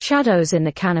Shadows in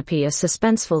the Canopy, a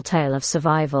suspenseful tale of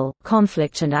survival,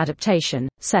 conflict and adaptation,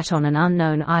 set on an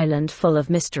unknown island full of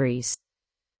mysteries.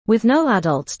 With no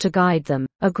adults to guide them,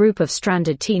 a group of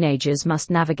stranded teenagers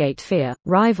must navigate fear,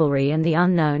 rivalry and the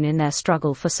unknown in their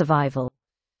struggle for survival.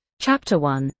 Chapter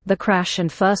 1: The Crash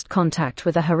and First Contact.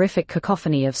 With a horrific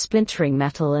cacophony of splintering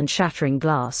metal and shattering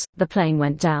glass, the plane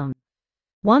went down.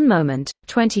 One moment,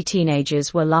 20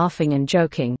 teenagers were laughing and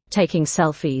joking, taking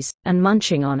selfies, and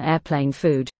munching on airplane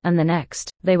food, and the next,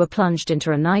 they were plunged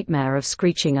into a nightmare of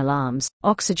screeching alarms,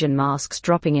 oxygen masks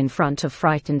dropping in front of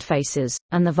frightened faces,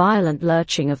 and the violent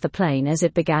lurching of the plane as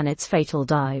it began its fatal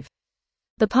dive.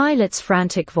 The pilot's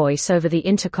frantic voice over the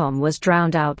intercom was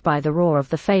drowned out by the roar of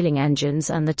the failing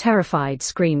engines and the terrified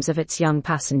screams of its young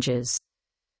passengers.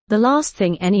 The last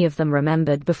thing any of them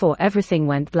remembered before everything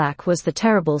went black was the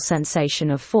terrible sensation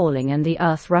of falling and the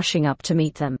earth rushing up to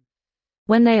meet them.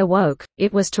 When they awoke,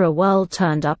 it was to a world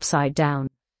turned upside down.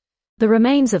 The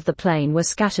remains of the plane were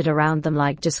scattered around them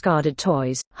like discarded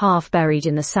toys, half buried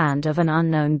in the sand of an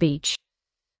unknown beach.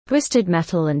 Twisted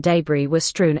metal and debris were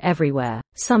strewn everywhere,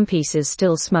 some pieces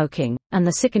still smoking, and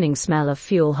the sickening smell of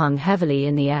fuel hung heavily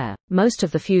in the air. Most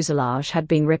of the fuselage had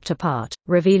been ripped apart,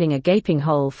 revealing a gaping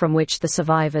hole from which the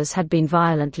survivors had been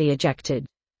violently ejected.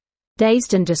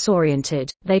 Dazed and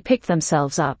disoriented, they picked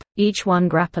themselves up, each one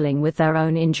grappling with their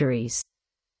own injuries.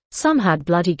 Some had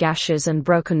bloody gashes and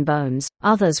broken bones,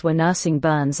 others were nursing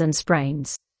burns and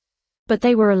sprains. But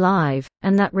they were alive,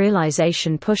 and that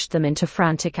realization pushed them into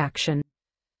frantic action.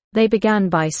 They began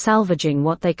by salvaging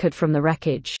what they could from the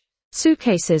wreckage.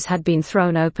 Suitcases had been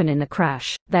thrown open in the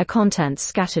crash, their contents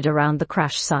scattered around the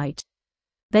crash site.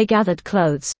 They gathered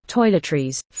clothes,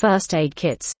 toiletries, first aid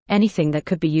kits, anything that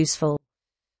could be useful.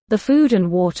 The food and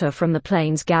water from the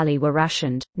plane's galley were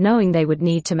rationed, knowing they would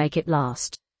need to make it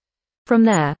last. From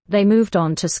there, they moved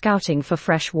on to scouting for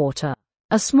fresh water.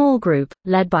 A small group,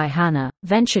 led by Hannah,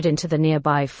 ventured into the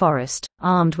nearby forest,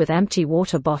 armed with empty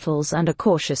water bottles and a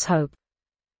cautious hope.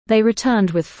 They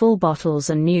returned with full bottles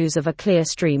and news of a clear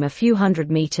stream a few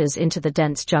hundred meters into the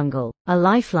dense jungle, a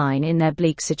lifeline in their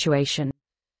bleak situation.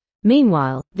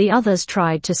 Meanwhile, the others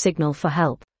tried to signal for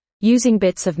help. Using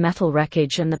bits of metal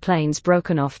wreckage and the plane's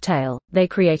broken-off tail, they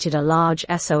created a large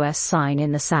SOS sign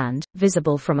in the sand,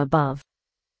 visible from above.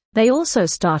 They also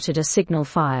started a signal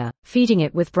fire, feeding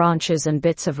it with branches and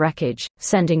bits of wreckage,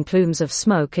 sending plumes of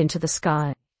smoke into the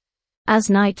sky.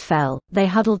 As night fell, they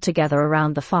huddled together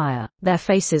around the fire, their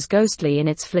faces ghostly in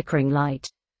its flickering light.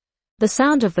 The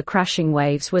sound of the crashing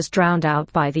waves was drowned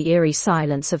out by the eerie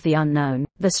silence of the unknown,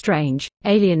 the strange,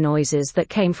 alien noises that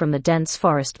came from the dense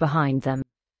forest behind them.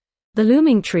 The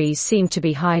looming trees seemed to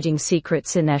be hiding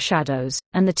secrets in their shadows,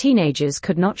 and the teenagers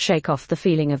could not shake off the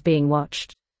feeling of being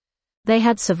watched. They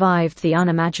had survived the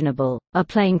unimaginable, a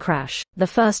plane crash, the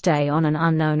first day on an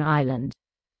unknown island.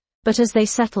 But as they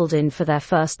settled in for their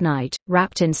first night,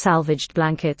 wrapped in salvaged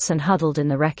blankets and huddled in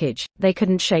the wreckage, they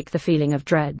couldn't shake the feeling of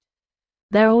dread.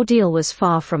 Their ordeal was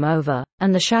far from over,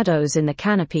 and the shadows in the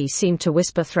canopy seemed to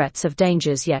whisper threats of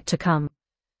dangers yet to come.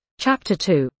 Chapter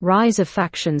 2: Rise of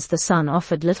Factions. The sun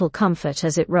offered little comfort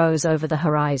as it rose over the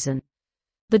horizon.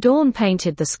 The dawn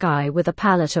painted the sky with a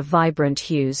palette of vibrant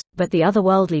hues, but the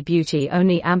otherworldly beauty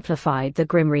only amplified the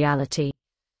grim reality.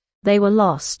 They were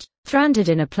lost. Stranded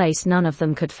in a place none of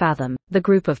them could fathom, the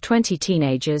group of 20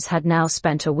 teenagers had now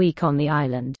spent a week on the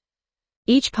island.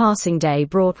 Each passing day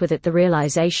brought with it the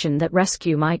realization that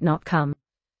rescue might not come.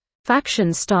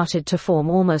 Factions started to form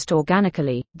almost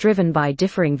organically, driven by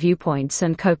differing viewpoints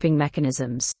and coping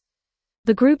mechanisms.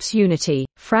 The group's unity,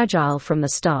 fragile from the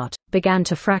start, began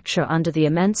to fracture under the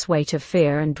immense weight of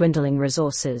fear and dwindling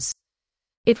resources.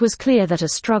 It was clear that a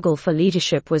struggle for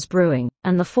leadership was brewing,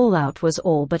 and the fallout was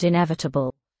all but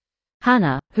inevitable.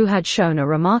 Hannah, who had shown a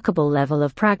remarkable level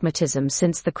of pragmatism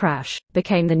since the crash,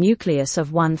 became the nucleus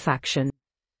of one faction.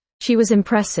 She was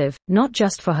impressive, not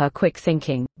just for her quick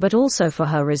thinking, but also for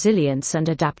her resilience and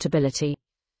adaptability.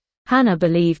 Hannah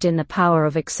believed in the power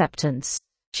of acceptance.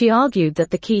 She argued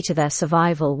that the key to their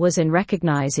survival was in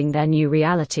recognizing their new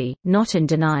reality, not in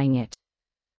denying it.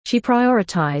 She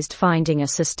prioritized finding a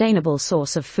sustainable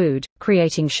source of food,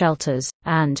 creating shelters,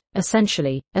 and,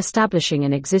 essentially, establishing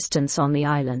an existence on the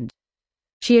island.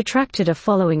 She attracted a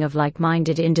following of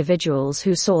like-minded individuals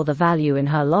who saw the value in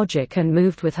her logic and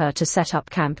moved with her to set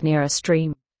up camp near a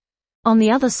stream. On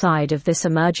the other side of this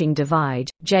emerging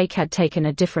divide, Jake had taken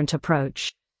a different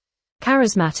approach.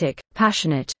 Charismatic,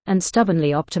 passionate, and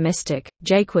stubbornly optimistic,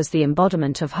 Jake was the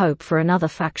embodiment of hope for another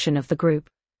faction of the group.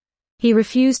 He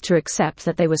refused to accept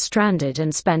that they were stranded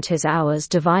and spent his hours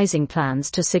devising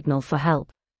plans to signal for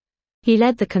help. He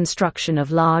led the construction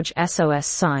of large SOS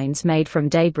signs made from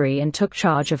debris and took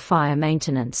charge of fire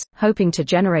maintenance, hoping to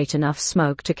generate enough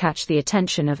smoke to catch the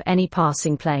attention of any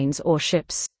passing planes or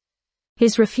ships.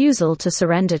 His refusal to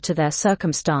surrender to their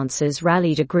circumstances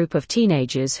rallied a group of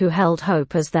teenagers who held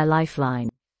hope as their lifeline.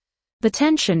 The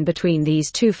tension between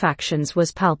these two factions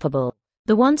was palpable.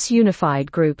 The once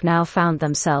unified group now found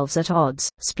themselves at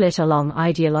odds, split along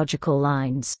ideological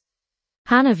lines.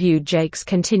 Hannah viewed Jake's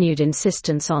continued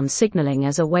insistence on signaling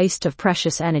as a waste of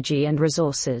precious energy and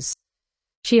resources.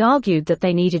 She argued that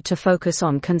they needed to focus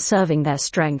on conserving their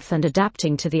strength and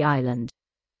adapting to the island.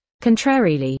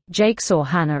 Contrarily, Jake saw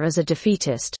Hannah as a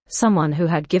defeatist, someone who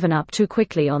had given up too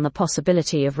quickly on the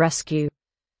possibility of rescue.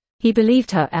 He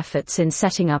believed her efforts in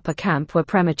setting up a camp were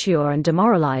premature and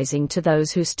demoralizing to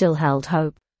those who still held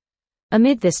hope.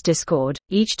 Amid this discord,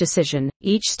 each decision,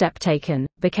 each step taken,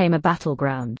 became a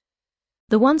battleground.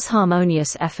 The once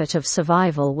harmonious effort of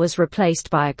survival was replaced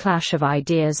by a clash of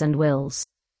ideas and wills.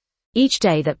 Each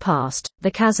day that passed, the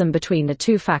chasm between the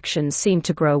two factions seemed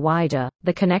to grow wider,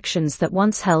 the connections that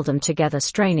once held them together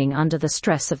straining under the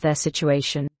stress of their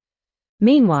situation.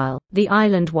 Meanwhile, the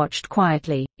island watched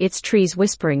quietly, its trees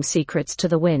whispering secrets to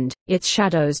the wind, its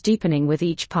shadows deepening with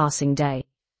each passing day.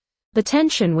 The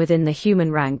tension within the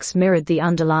human ranks mirrored the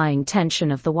underlying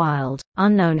tension of the wild,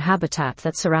 unknown habitat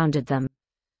that surrounded them.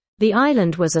 The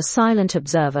island was a silent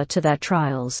observer to their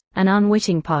trials, an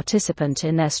unwitting participant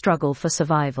in their struggle for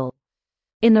survival.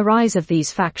 In the rise of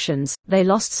these factions, they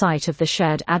lost sight of the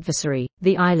shared adversary,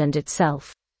 the island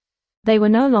itself. They were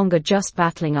no longer just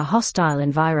battling a hostile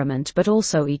environment but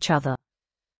also each other.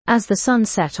 As the sun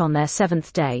set on their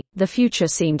seventh day, the future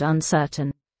seemed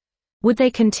uncertain. Would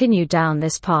they continue down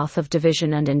this path of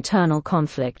division and internal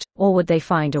conflict, or would they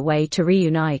find a way to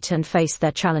reunite and face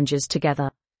their challenges together?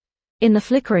 In the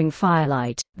flickering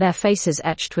firelight, their faces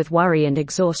etched with worry and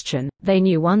exhaustion, they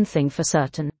knew one thing for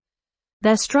certain.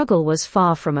 Their struggle was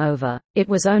far from over, it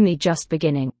was only just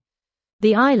beginning.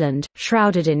 The island,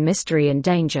 shrouded in mystery and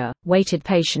danger, waited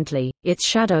patiently, its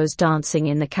shadows dancing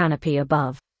in the canopy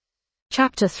above.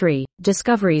 Chapter 3,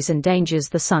 Discoveries and Dangers.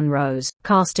 The sun rose,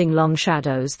 casting long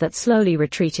shadows that slowly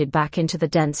retreated back into the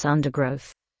dense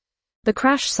undergrowth. The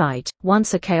crash site,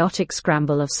 once a chaotic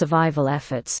scramble of survival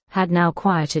efforts, had now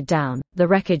quieted down, the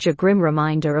wreckage a grim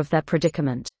reminder of their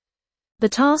predicament. The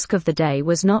task of the day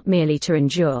was not merely to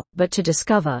endure, but to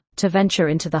discover, to venture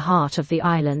into the heart of the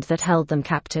island that held them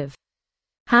captive.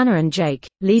 Hannah and Jake,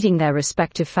 leading their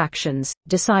respective factions,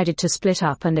 decided to split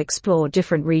up and explore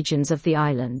different regions of the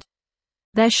island.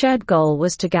 Their shared goal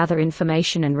was to gather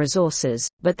information and resources,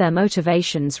 but their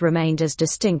motivations remained as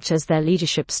distinct as their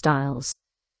leadership styles.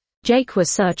 Jake was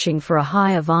searching for a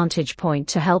higher vantage point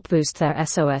to help boost their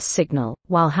SOS signal,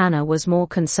 while Hannah was more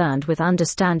concerned with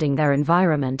understanding their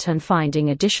environment and finding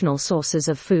additional sources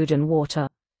of food and water.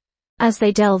 As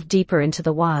they delved deeper into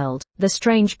the wild, the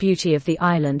strange beauty of the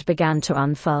island began to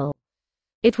unfurl.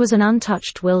 It was an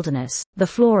untouched wilderness, the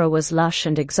flora was lush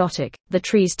and exotic, the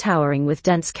trees towering with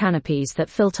dense canopies that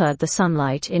filtered the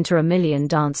sunlight into a million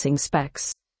dancing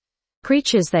specks.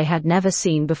 Creatures they had never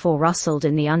seen before rustled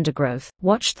in the undergrowth,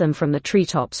 watched them from the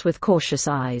treetops with cautious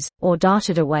eyes, or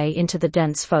darted away into the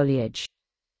dense foliage.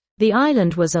 The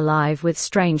island was alive with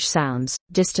strange sounds,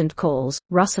 distant calls,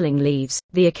 rustling leaves,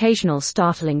 the occasional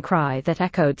startling cry that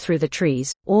echoed through the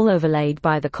trees, all overlaid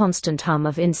by the constant hum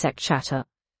of insect chatter.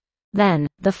 Then,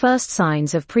 the first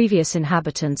signs of previous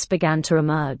inhabitants began to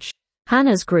emerge.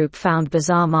 Hannah's group found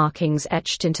bizarre markings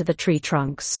etched into the tree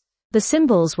trunks. The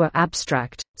symbols were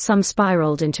abstract, some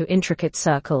spiraled into intricate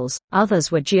circles,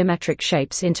 others were geometric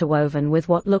shapes interwoven with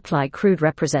what looked like crude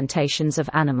representations of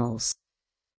animals.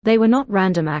 They were not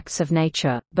random acts of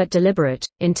nature, but deliberate,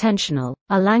 intentional,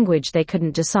 a language they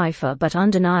couldn't decipher but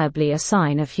undeniably a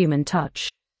sign of human touch.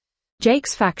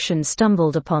 Jake's faction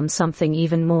stumbled upon something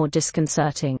even more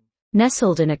disconcerting.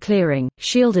 Nestled in a clearing,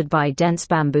 shielded by dense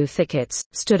bamboo thickets,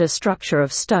 stood a structure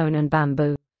of stone and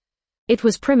bamboo. It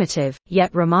was primitive,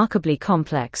 yet remarkably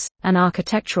complex, an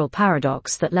architectural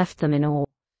paradox that left them in awe.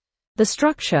 The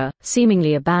structure,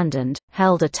 seemingly abandoned,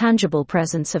 held a tangible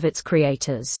presence of its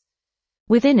creators.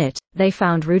 Within it, they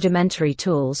found rudimentary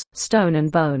tools, stone and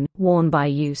bone, worn by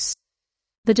use.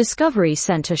 The discovery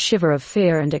sent a shiver of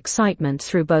fear and excitement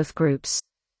through both groups.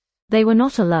 They were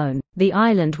not alone, the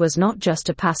island was not just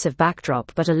a passive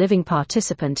backdrop but a living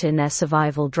participant in their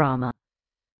survival drama.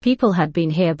 People had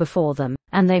been here before them,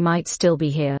 and they might still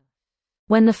be here.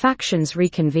 When the factions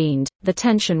reconvened, the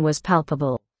tension was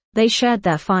palpable. They shared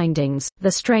their findings,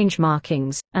 the strange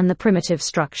markings, and the primitive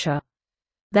structure.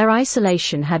 Their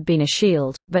isolation had been a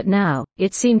shield, but now,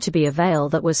 it seemed to be a veil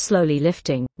that was slowly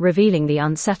lifting, revealing the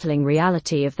unsettling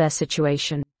reality of their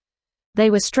situation. They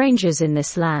were strangers in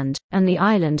this land, and the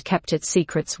island kept its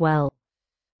secrets well.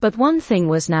 But one thing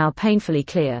was now painfully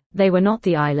clear: they were not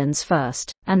the island's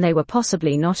first, and they were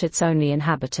possibly not its only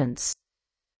inhabitants.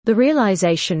 The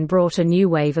realization brought a new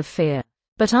wave of fear.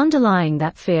 But underlying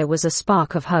that fear was a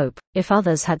spark of hope. If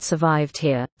others had survived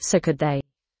here, so could they.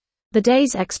 The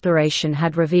day's exploration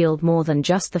had revealed more than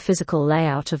just the physical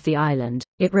layout of the island.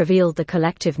 It revealed the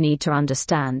collective need to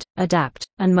understand, adapt,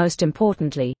 and most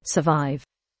importantly, survive.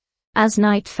 As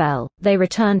night fell, they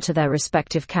returned to their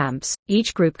respective camps,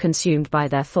 each group consumed by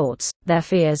their thoughts, their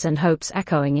fears and hopes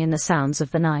echoing in the sounds of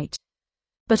the night.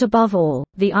 But above all,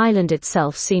 the island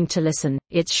itself seemed to listen,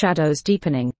 its shadows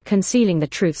deepening, concealing the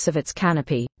truths of its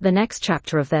canopy, the next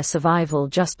chapter of their survival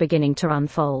just beginning to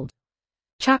unfold.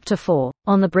 Chapter 4.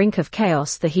 On the brink of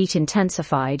chaos. The heat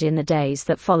intensified in the days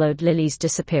that followed Lily's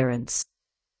disappearance.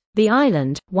 The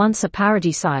island, once a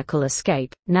paradisiacal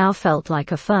escape, now felt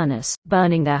like a furnace,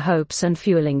 burning their hopes and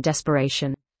fueling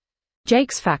desperation.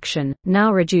 Jake's faction,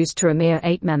 now reduced to a mere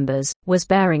 8 members, was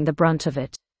bearing the brunt of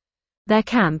it. Their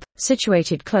camp,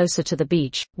 situated closer to the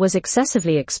beach, was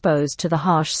excessively exposed to the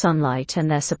harsh sunlight,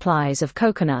 and their supplies of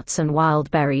coconuts and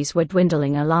wild berries were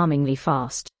dwindling alarmingly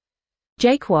fast.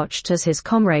 Jake watched as his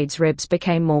comrades' ribs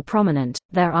became more prominent,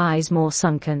 their eyes more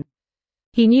sunken.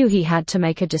 He knew he had to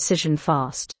make a decision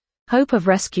fast. Hope of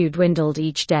rescue dwindled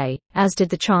each day, as did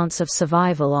the chance of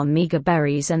survival on meager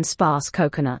berries and sparse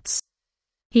coconuts.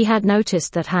 He had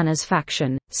noticed that Hannah's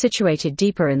faction, situated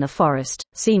deeper in the forest,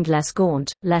 seemed less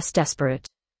gaunt, less desperate.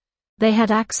 They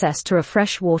had access to a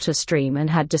fresh water stream and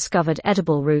had discovered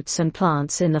edible roots and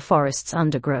plants in the forest's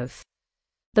undergrowth.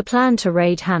 The plan to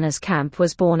raid Hannah's camp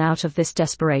was born out of this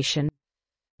desperation.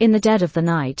 In the dead of the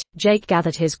night, Jake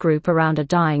gathered his group around a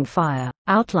dying fire,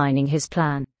 outlining his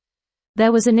plan.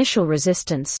 There was initial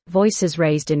resistance, voices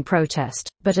raised in protest,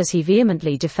 but as he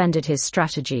vehemently defended his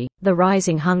strategy, the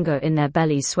rising hunger in their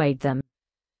bellies swayed them.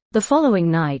 The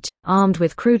following night, armed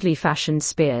with crudely fashioned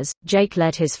spears, Jake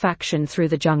led his faction through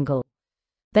the jungle.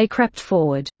 They crept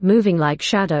forward, moving like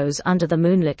shadows under the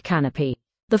moonlit canopy.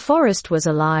 The forest was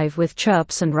alive with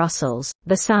chirps and rustles,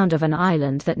 the sound of an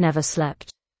island that never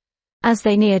slept. As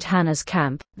they neared Hannah's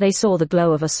camp, they saw the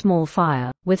glow of a small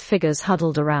fire, with figures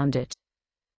huddled around it.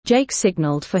 Jake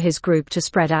signaled for his group to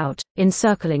spread out,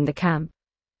 encircling the camp.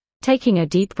 Taking a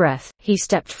deep breath, he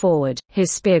stepped forward,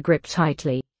 his spear gripped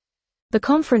tightly. The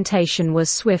confrontation was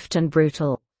swift and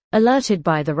brutal. Alerted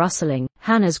by the rustling,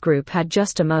 Hannah's group had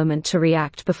just a moment to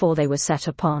react before they were set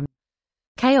upon.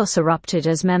 Chaos erupted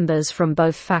as members from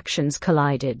both factions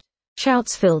collided.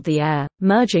 Shouts filled the air,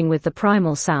 merging with the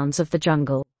primal sounds of the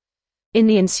jungle. In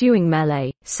the ensuing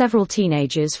melee, several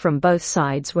teenagers from both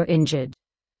sides were injured.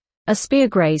 A spear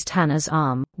grazed Hannah's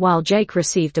arm, while Jake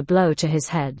received a blow to his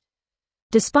head.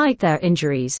 Despite their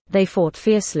injuries, they fought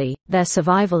fiercely, their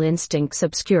survival instincts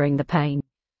obscuring the pain.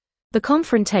 The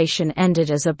confrontation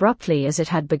ended as abruptly as it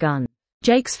had begun.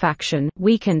 Jake's faction,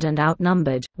 weakened and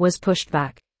outnumbered, was pushed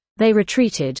back. They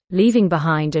retreated, leaving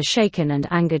behind a shaken and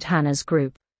angered Hannah's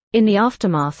group. In the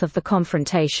aftermath of the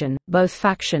confrontation, both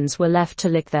factions were left to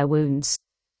lick their wounds.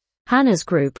 Hannah's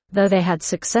group, though they had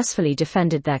successfully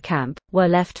defended their camp, were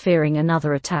left fearing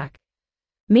another attack.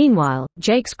 Meanwhile,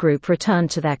 Jake's group returned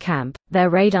to their camp, their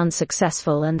raid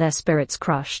unsuccessful and their spirits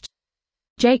crushed.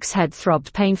 Jake's head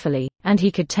throbbed painfully, and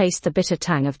he could taste the bitter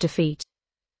tang of defeat.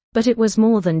 But it was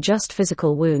more than just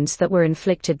physical wounds that were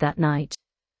inflicted that night.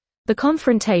 The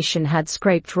confrontation had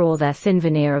scraped raw their thin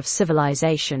veneer of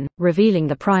civilization, revealing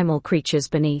the primal creatures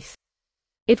beneath.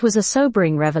 It was a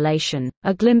sobering revelation,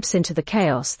 a glimpse into the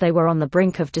chaos they were on the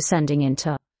brink of descending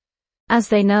into. As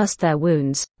they nursed their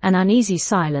wounds, an uneasy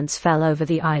silence fell over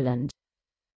the island.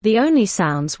 The only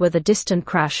sounds were the distant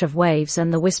crash of waves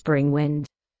and the whispering wind.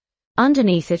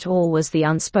 Underneath it all was the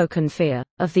unspoken fear,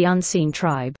 of the unseen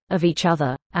tribe, of each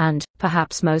other, and,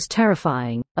 perhaps most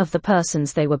terrifying, of the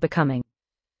persons they were becoming.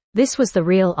 This was the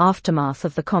real aftermath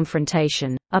of the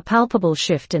confrontation, a palpable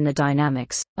shift in the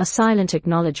dynamics, a silent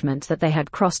acknowledgement that they had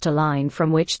crossed a line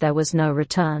from which there was no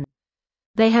return.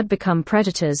 They had become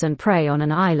predators and prey on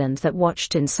an island that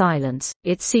watched in silence,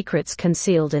 its secrets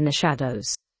concealed in the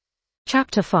shadows.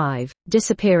 Chapter 5.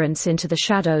 Disappearance into the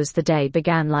shadows. The day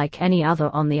began like any other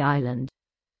on the island.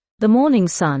 The morning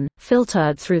sun,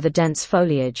 filtered through the dense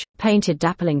foliage, painted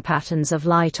dappling patterns of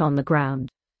light on the ground.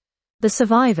 The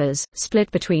survivors, split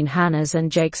between Hannah's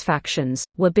and Jake's factions,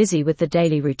 were busy with the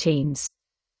daily routines.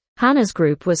 Hannah's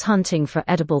group was hunting for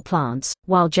edible plants,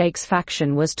 while Jake's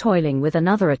faction was toiling with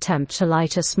another attempt to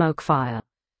light a smoke fire.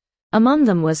 Among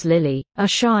them was Lily, a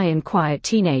shy and quiet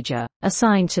teenager,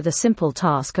 assigned to the simple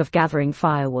task of gathering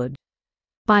firewood.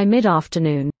 By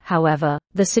mid-afternoon, however,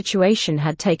 the situation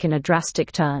had taken a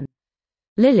drastic turn.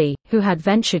 Lily, who had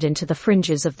ventured into the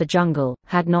fringes of the jungle,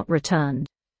 had not returned.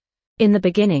 In the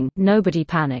beginning, nobody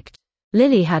panicked.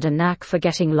 Lily had a knack for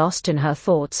getting lost in her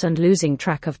thoughts and losing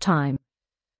track of time.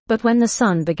 But when the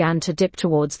sun began to dip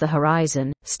towards the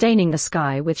horizon, staining the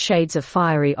sky with shades of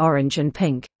fiery orange and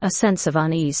pink, a sense of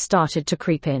unease started to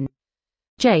creep in.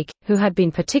 Jake, who had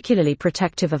been particularly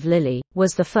protective of Lily,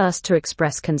 was the first to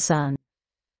express concern.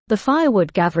 The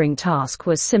firewood gathering task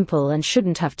was simple and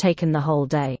shouldn't have taken the whole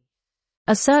day.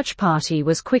 A search party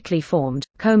was quickly formed,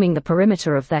 combing the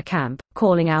perimeter of their camp,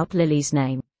 calling out Lily's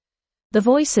name. The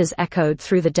voices echoed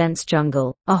through the dense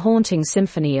jungle, a haunting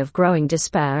symphony of growing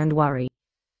despair and worry.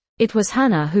 It was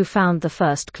Hannah who found the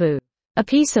first clue. A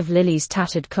piece of Lily's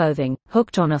tattered clothing,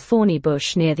 hooked on a thorny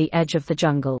bush near the edge of the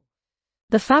jungle.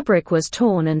 The fabric was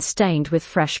torn and stained with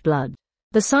fresh blood.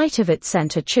 The sight of it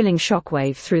sent a chilling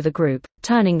shockwave through the group,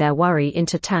 turning their worry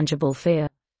into tangible fear.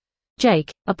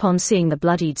 Jake, upon seeing the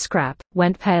bloodied scrap,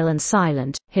 went pale and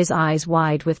silent, his eyes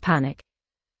wide with panic.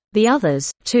 The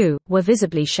others, too, were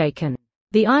visibly shaken.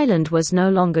 The island was no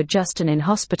longer just an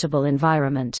inhospitable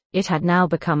environment, it had now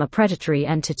become a predatory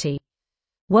entity.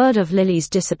 Word of Lily's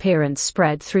disappearance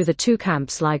spread through the two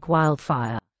camps like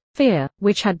wildfire. Fear,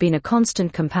 which had been a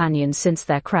constant companion since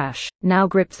their crash, now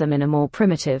gripped them in a more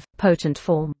primitive, potent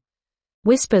form.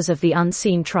 Whispers of the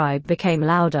unseen tribe became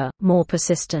louder, more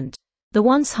persistent. The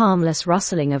once harmless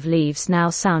rustling of leaves now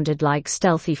sounded like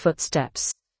stealthy footsteps.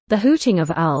 The hooting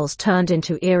of owls turned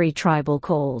into eerie tribal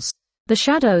calls. The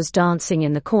shadows dancing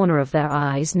in the corner of their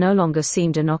eyes no longer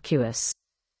seemed innocuous.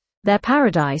 Their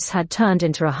paradise had turned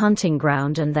into a hunting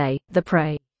ground and they, the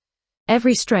prey.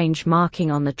 Every strange marking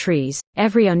on the trees,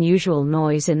 every unusual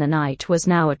noise in the night was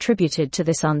now attributed to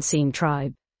this unseen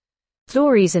tribe.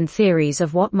 Stories and theories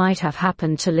of what might have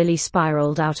happened to Lily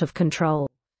spiraled out of control.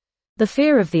 The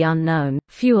fear of the unknown,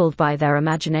 fueled by their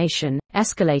imagination,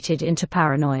 escalated into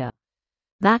paranoia.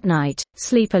 That night,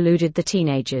 sleep eluded the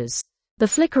teenagers. The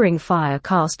flickering fire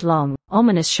cast long,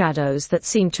 ominous shadows that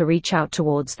seemed to reach out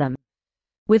towards them.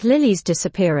 With Lily's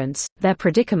disappearance, their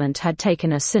predicament had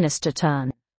taken a sinister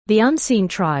turn. The unseen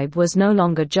tribe was no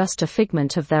longer just a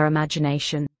figment of their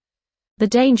imagination. The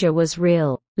danger was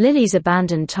real. Lily's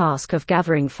abandoned task of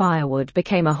gathering firewood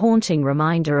became a haunting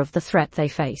reminder of the threat they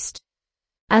faced.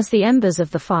 As the embers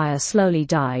of the fire slowly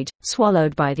died,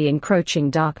 swallowed by the encroaching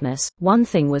darkness, one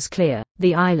thing was clear: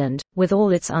 the island, with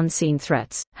all its unseen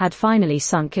threats, had finally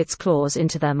sunk its claws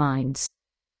into their minds.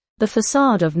 The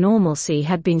facade of normalcy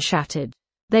had been shattered.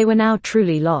 They were now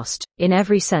truly lost, in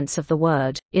every sense of the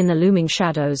word, in the looming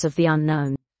shadows of the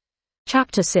unknown.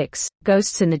 Chapter 6,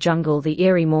 Ghosts in the Jungle. The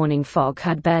eerie morning fog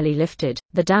had barely lifted,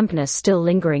 the dampness still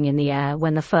lingering in the air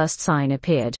when the first sign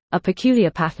appeared, a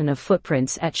peculiar pattern of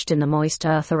footprints etched in the moist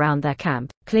earth around their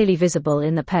camp, clearly visible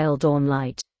in the pale dawn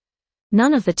light.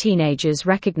 None of the teenagers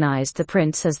recognized the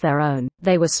prints as their own.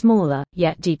 They were smaller,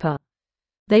 yet deeper.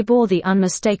 They bore the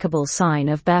unmistakable sign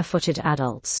of barefooted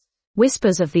adults.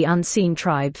 Whispers of the unseen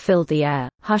tribe filled the air,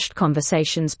 hushed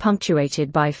conversations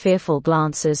punctuated by fearful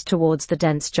glances towards the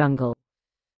dense jungle.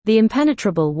 The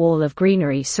impenetrable wall of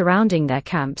greenery surrounding their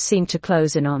camp seemed to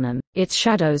close in on them, its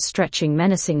shadows stretching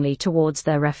menacingly towards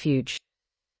their refuge.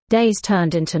 Days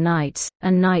turned into nights,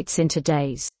 and nights into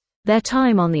days. Their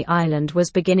time on the island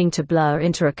was beginning to blur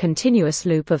into a continuous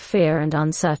loop of fear and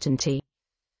uncertainty.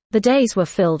 The days were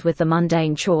filled with the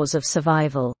mundane chores of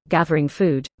survival, gathering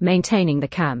food, maintaining the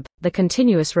camp, the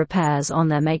continuous repairs on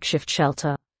their makeshift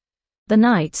shelter. The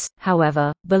nights,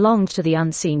 however, belonged to the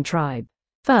unseen tribe.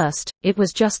 First, it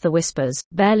was just the whispers,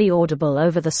 barely audible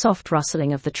over the soft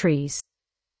rustling of the trees.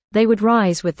 They would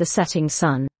rise with the setting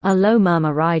sun, a low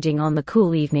murmur riding on the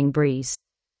cool evening breeze.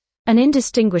 An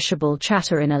indistinguishable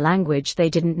chatter in a language they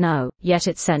didn't know, yet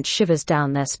it sent shivers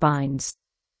down their spines.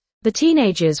 The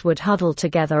teenagers would huddle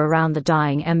together around the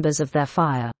dying embers of their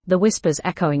fire, the whispers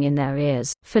echoing in their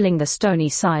ears, filling the stony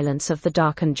silence of the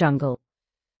darkened jungle.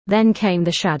 Then came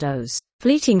the shadows.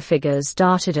 Fleeting figures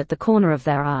darted at the corner of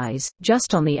their eyes,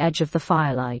 just on the edge of the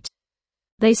firelight.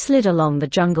 They slid along the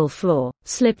jungle floor,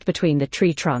 slipped between the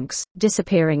tree trunks,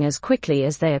 disappearing as quickly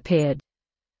as they appeared.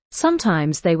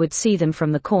 Sometimes they would see them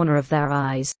from the corner of their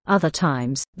eyes, other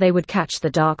times, they would catch the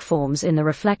dark forms in the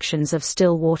reflections of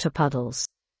still water puddles.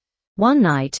 One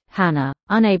night, Hannah,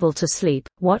 unable to sleep,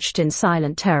 watched in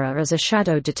silent terror as a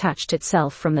shadow detached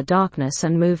itself from the darkness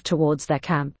and moved towards their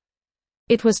camp.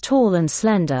 It was tall and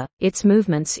slender, its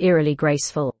movements eerily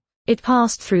graceful. It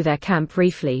passed through their camp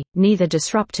briefly, neither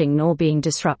disrupting nor being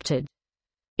disrupted.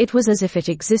 It was as if it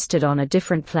existed on a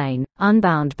different plane,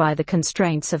 unbound by the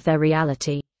constraints of their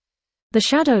reality. The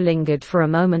shadow lingered for a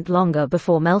moment longer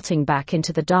before melting back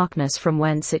into the darkness from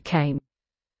whence it came.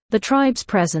 The tribe's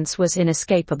presence was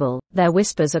inescapable, their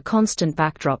whispers a constant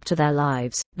backdrop to their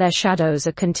lives, their shadows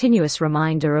a continuous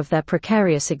reminder of their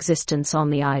precarious existence on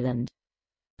the island.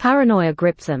 Paranoia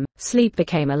gripped them, sleep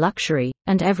became a luxury,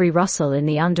 and every rustle in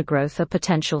the undergrowth a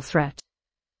potential threat.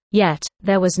 Yet,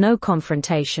 there was no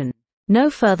confrontation. No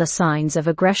further signs of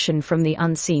aggression from the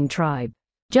unseen tribe.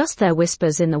 Just their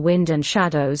whispers in the wind and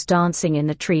shadows dancing in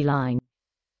the tree line.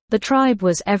 The tribe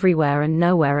was everywhere and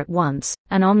nowhere at once,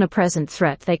 an omnipresent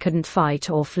threat they couldn't fight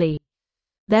or flee.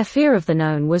 Their fear of the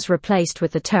known was replaced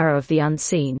with the terror of the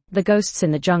unseen, the ghosts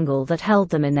in the jungle that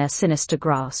held them in their sinister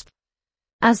grasp.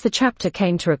 As the chapter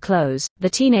came to a close, the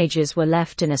teenagers were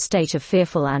left in a state of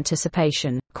fearful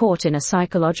anticipation, caught in a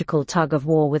psychological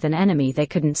tug-of-war with an enemy they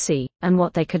couldn't see, and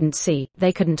what they couldn't see,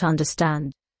 they couldn't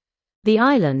understand. The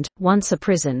island, once a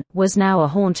prison, was now a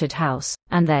haunted house,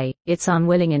 and they, its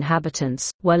unwilling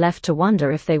inhabitants, were left to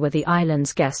wonder if they were the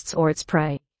island's guests or its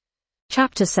prey.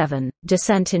 Chapter 7,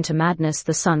 Descent into Madness.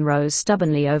 The sun rose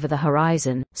stubbornly over the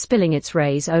horizon, spilling its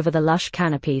rays over the lush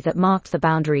canopy that marked the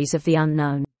boundaries of the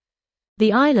unknown.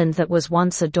 The island that was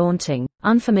once a daunting,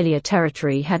 unfamiliar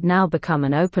territory had now become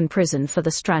an open prison for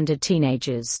the stranded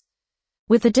teenagers.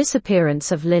 With the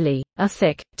disappearance of Lily, a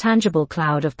thick, tangible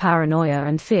cloud of paranoia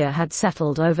and fear had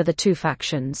settled over the two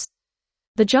factions.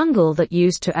 The jungle that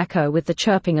used to echo with the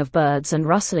chirping of birds and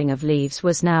rustling of leaves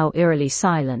was now eerily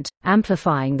silent,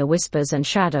 amplifying the whispers and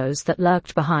shadows that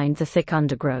lurked behind the thick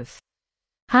undergrowth.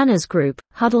 Hannah's group,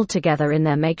 huddled together in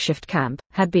their makeshift camp,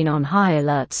 had been on high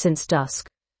alert since dusk.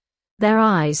 Their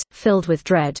eyes, filled with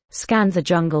dread, scanned the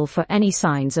jungle for any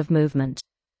signs of movement.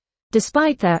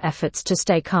 Despite their efforts to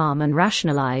stay calm and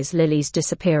rationalize Lily's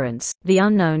disappearance, the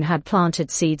unknown had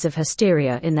planted seeds of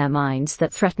hysteria in their minds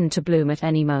that threatened to bloom at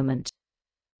any moment.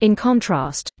 In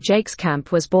contrast, Jake's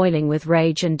camp was boiling with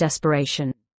rage and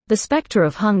desperation. The specter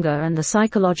of hunger and the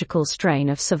psychological strain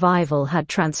of survival had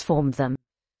transformed them.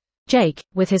 Jake,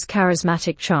 with his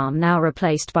charismatic charm now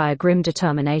replaced by a grim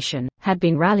determination, had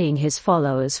been rallying his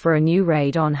followers for a new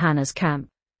raid on Hannah's camp.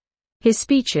 His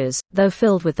speeches, though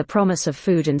filled with the promise of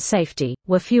food and safety,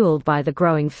 were fueled by the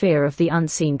growing fear of the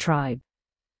unseen tribe.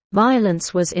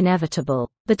 Violence was inevitable.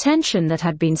 The tension that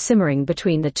had been simmering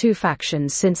between the two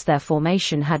factions since their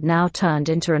formation had now turned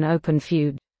into an open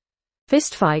feud.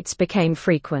 Fistfights became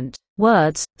frequent.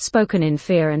 Words, spoken in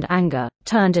fear and anger,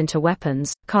 turned into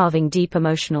weapons, carving deep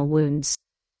emotional wounds.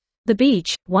 The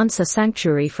beach, once a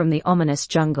sanctuary from the ominous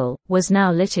jungle, was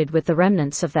now littered with the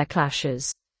remnants of their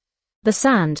clashes. The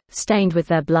sand, stained with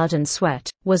their blood and sweat,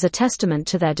 was a testament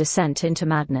to their descent into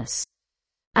madness.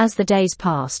 As the days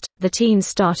passed, the teens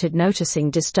started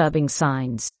noticing disturbing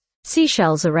signs.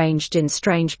 Seashells arranged in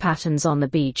strange patterns on the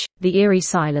beach, the eerie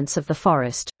silence of the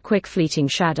forest, quick fleeting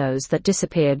shadows that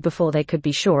disappeared before they could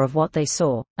be sure of what they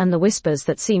saw, and the whispers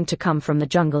that seemed to come from the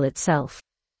jungle itself.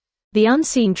 The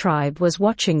unseen tribe was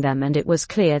watching them, and it was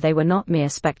clear they were not mere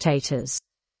spectators.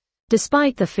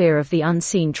 Despite the fear of the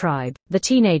unseen tribe, the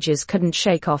teenagers couldn't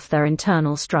shake off their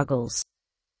internal struggles.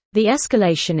 The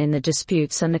escalation in the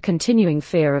disputes and the continuing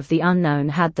fear of the unknown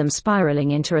had them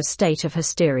spiraling into a state of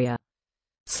hysteria.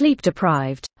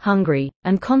 Sleep-deprived, hungry,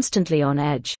 and constantly on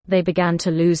edge, they began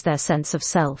to lose their sense of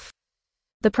self.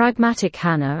 The pragmatic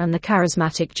Hannah and the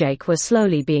charismatic Jake were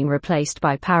slowly being replaced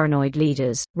by paranoid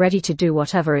leaders, ready to do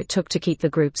whatever it took to keep the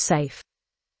group safe.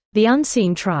 The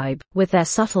unseen tribe, with their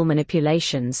subtle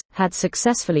manipulations, had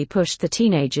successfully pushed the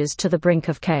teenagers to the brink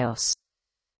of chaos.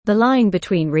 The line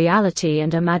between reality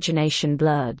and imagination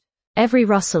blurred. Every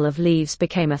rustle of leaves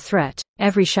became a threat,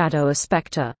 every shadow a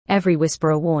specter, every whisper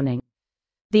a warning.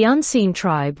 The unseen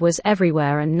tribe was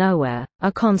everywhere and nowhere,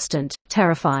 a constant,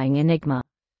 terrifying enigma.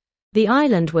 The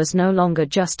island was no longer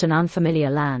just an unfamiliar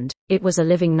land, it was a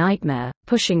living nightmare,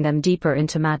 pushing them deeper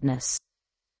into madness.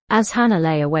 As Hannah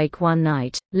lay awake one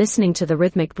night, listening to the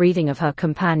rhythmic breathing of her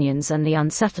companions and the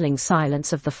unsettling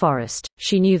silence of the forest,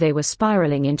 she knew they were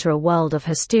spiraling into a world of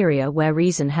hysteria where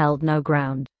reason held no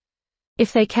ground.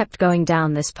 If they kept going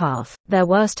down this path, their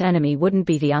worst enemy wouldn't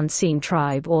be the unseen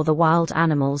tribe or the wild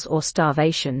animals or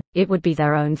starvation, it would be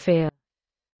their own fear.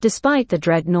 Despite the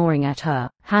dread gnawing at her,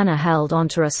 Hannah held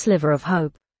onto a sliver of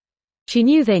hope. She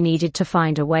knew they needed to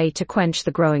find a way to quench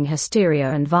the growing hysteria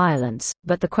and violence,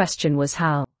 but the question was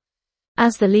how.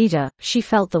 As the leader, she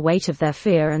felt the weight of their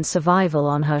fear and survival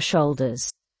on her shoulders.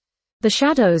 The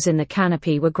shadows in the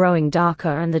canopy were growing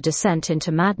darker and the descent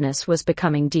into madness was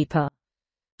becoming deeper.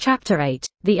 Chapter 8.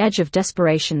 The edge of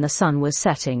desperation. The sun was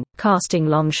setting, casting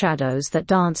long shadows that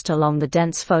danced along the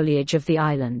dense foliage of the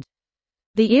island.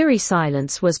 The eerie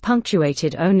silence was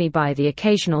punctuated only by the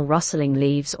occasional rustling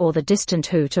leaves or the distant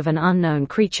hoot of an unknown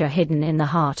creature hidden in the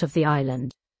heart of the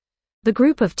island. The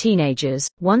group of teenagers,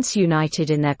 once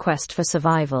united in their quest for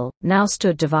survival, now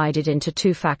stood divided into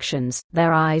two factions,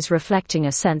 their eyes reflecting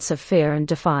a sense of fear and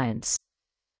defiance.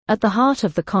 At the heart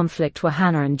of the conflict were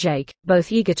Hannah and Jake, both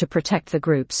eager to protect the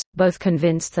groups, both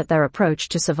convinced that their approach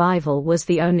to survival was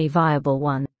the only viable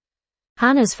one.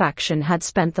 Hannah's faction had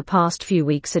spent the past few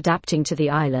weeks adapting to the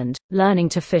island, learning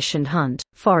to fish and hunt,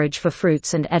 forage for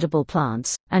fruits and edible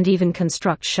plants, and even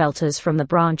construct shelters from the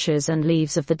branches and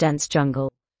leaves of the dense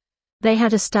jungle. They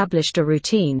had established a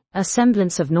routine, a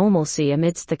semblance of normalcy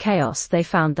amidst the chaos they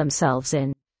found themselves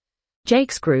in.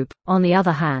 Jake's group, on the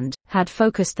other hand, had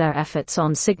focused their efforts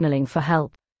on signaling for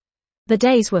help. The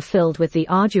days were filled with the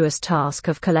arduous task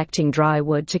of collecting dry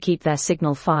wood to keep their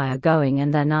signal fire going,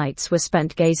 and their nights were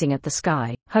spent gazing at the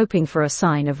sky, hoping for a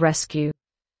sign of rescue.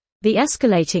 The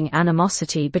escalating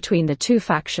animosity between the two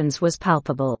factions was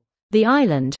palpable. The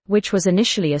island, which was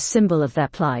initially a symbol of their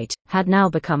plight, had now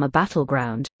become a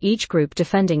battleground, each group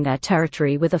defending their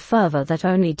territory with a fervor that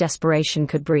only desperation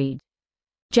could breed.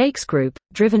 Jake's group,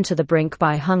 driven to the brink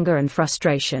by hunger and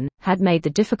frustration, had made the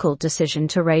difficult decision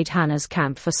to raid Hannah's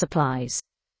camp for supplies.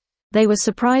 They were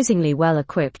surprisingly well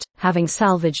equipped, having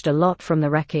salvaged a lot from the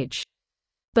wreckage.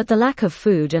 But the lack of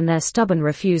food and their stubborn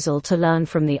refusal to learn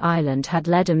from the island had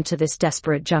led them to this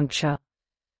desperate juncture.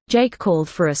 Jake called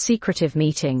for a secretive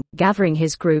meeting, gathering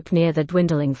his group near the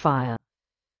dwindling fire.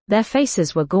 Their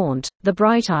faces were gaunt, the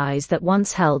bright eyes that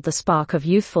once held the spark of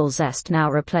youthful zest now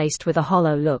replaced with a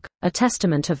hollow look, a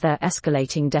testament of their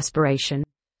escalating desperation.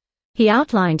 He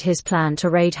outlined his plan to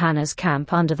raid Hannah's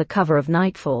camp under the cover of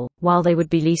nightfall, while they would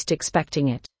be least expecting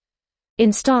it.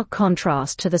 In stark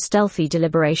contrast to the stealthy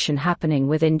deliberation happening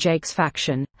within Jake's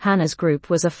faction, Hannah's group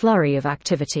was a flurry of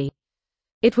activity.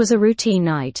 It was a routine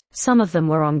night, some of them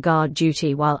were on guard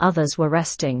duty while others were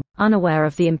resting, unaware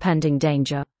of the impending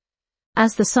danger.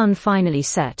 As the sun finally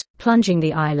set, plunging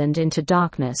the island into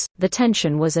darkness, the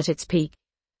tension was at its peak.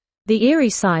 The eerie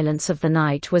silence of the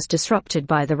night was disrupted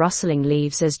by the rustling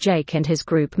leaves as Jake and his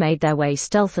group made their way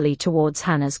stealthily towards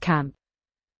Hannah's camp.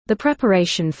 The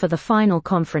preparation for the final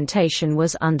confrontation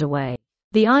was underway.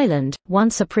 The island,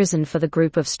 once a prison for the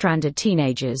group of stranded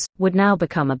teenagers, would now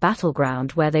become a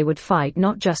battleground where they would fight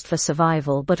not just for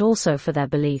survival but also for their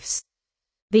beliefs.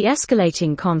 The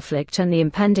escalating conflict and the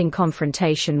impending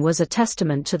confrontation was a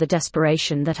testament to the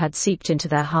desperation that had seeped into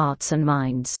their hearts and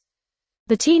minds.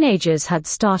 The teenagers had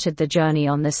started the journey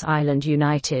on this island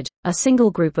united, a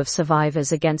single group of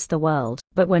survivors against the world,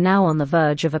 but were now on the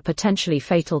verge of a potentially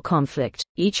fatal conflict,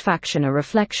 each faction a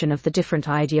reflection of the different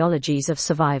ideologies of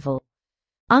survival.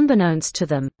 Unbeknownst to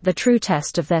them, the true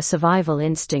test of their survival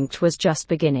instinct was just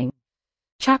beginning.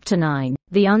 Chapter 9.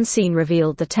 The unseen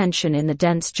revealed. The tension in the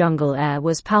dense jungle air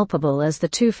was palpable as the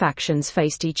two factions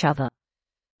faced each other.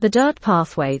 The dirt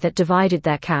pathway that divided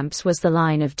their camps was the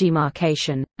line of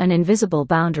demarcation, an invisible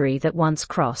boundary that once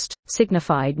crossed,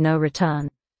 signified no return.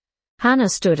 Hannah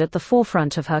stood at the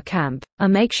forefront of her camp, a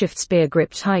makeshift spear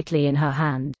gripped tightly in her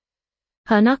hand.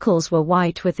 Her knuckles were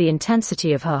white with the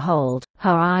intensity of her hold,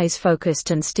 her eyes focused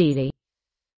and steely.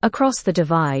 Across the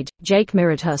divide, Jake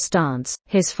mirrored her stance,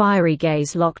 his fiery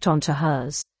gaze locked onto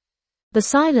hers. The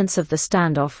silence of the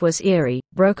standoff was eerie,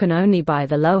 broken only by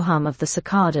the low hum of the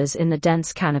cicadas in the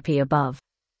dense canopy above.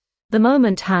 The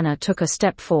moment Hannah took a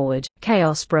step forward,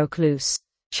 chaos broke loose.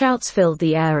 Shouts filled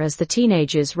the air as the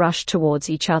teenagers rushed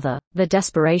towards each other, the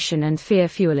desperation and fear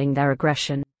fueling their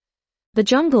aggression. The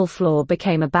jungle floor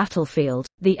became a battlefield,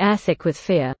 the air thick with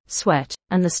fear, sweat,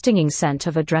 and the stinging scent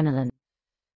of adrenaline.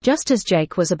 Just as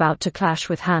Jake was about to clash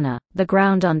with Hannah, the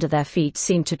ground under their feet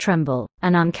seemed to tremble,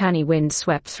 an uncanny wind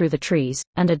swept through the trees,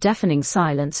 and a deafening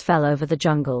silence fell over the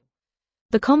jungle.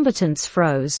 The combatants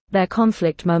froze, their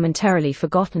conflict momentarily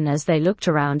forgotten as they looked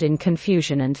around in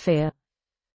confusion and fear.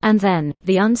 And then,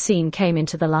 the unseen came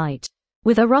into the light.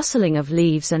 With a rustling of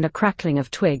leaves and a crackling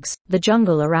of twigs, the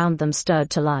jungle around them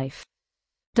stirred to life.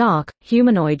 Dark,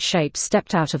 humanoid shapes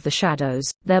stepped out of the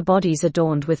shadows, their bodies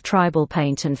adorned with tribal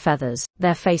paint and feathers,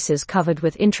 their faces covered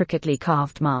with intricately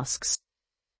carved masks.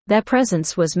 Their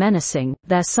presence was menacing,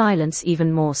 their silence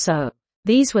even more so.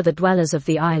 These were the dwellers of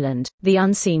the island, the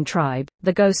unseen tribe,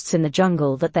 the ghosts in the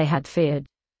jungle that they had feared.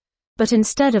 But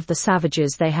instead of the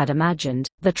savages they had imagined,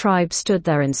 the tribe stood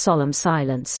there in solemn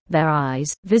silence, their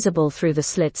eyes, visible through the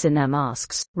slits in their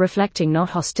masks, reflecting not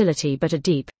hostility but a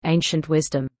deep, ancient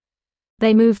wisdom.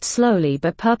 They moved slowly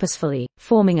but purposefully,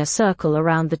 forming a circle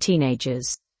around the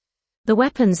teenagers. The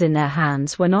weapons in their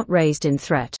hands were not raised in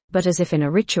threat, but as if in a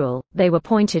ritual, they were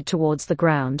pointed towards the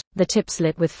ground, the tips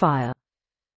lit with fire.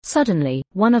 Suddenly,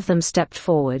 one of them stepped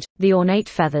forward, the ornate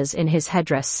feathers in his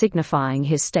headdress signifying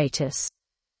his status.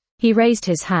 He raised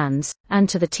his hands, and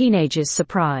to the teenager's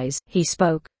surprise, he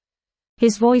spoke.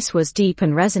 His voice was deep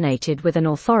and resonated with an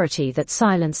authority that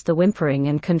silenced the whimpering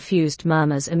and confused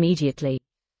murmurs immediately.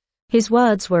 His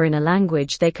words were in a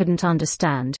language they couldn't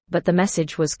understand, but the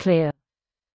message was clear.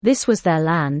 This was their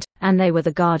land, and they were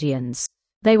the guardians.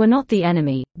 They were not the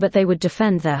enemy, but they would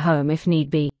defend their home if need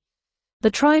be. The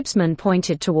tribesman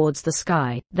pointed towards the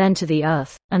sky, then to the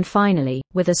earth, and finally,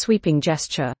 with a sweeping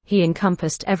gesture, he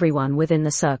encompassed everyone within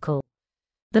the circle.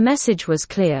 The message was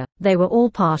clear, they were all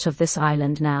part of this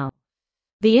island now.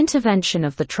 The intervention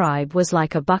of the tribe was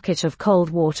like a bucket of cold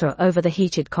water over the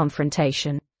heated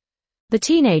confrontation. The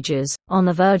teenagers, on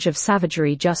the verge of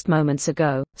savagery just moments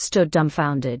ago, stood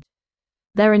dumbfounded.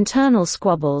 Their internal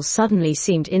squabbles suddenly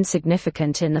seemed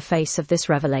insignificant in the face of this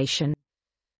revelation.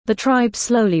 The tribe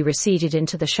slowly receded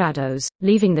into the shadows,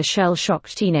 leaving the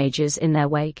shell-shocked teenagers in their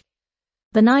wake.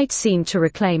 The night seemed to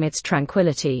reclaim its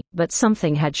tranquility, but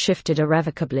something had shifted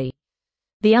irrevocably.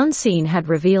 The unseen had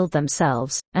revealed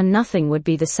themselves, and nothing would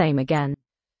be the same again.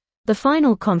 The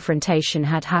final confrontation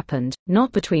had happened,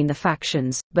 not between the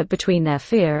factions, but between their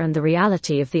fear and the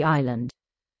reality of the island.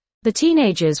 The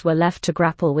teenagers were left to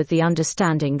grapple with the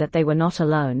understanding that they were not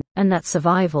alone, and that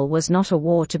survival was not a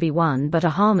war to be won but a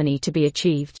harmony to be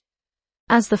achieved.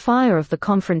 As the fire of the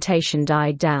confrontation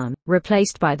died down,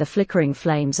 replaced by the flickering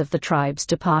flames of the tribe's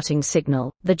departing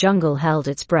signal, the jungle held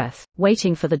its breath,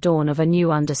 waiting for the dawn of a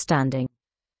new understanding.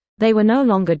 They were no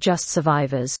longer just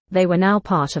survivors, they were now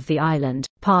part of the island,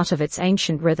 part of its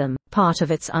ancient rhythm, part of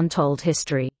its untold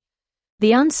history.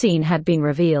 The unseen had been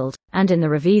revealed, and in the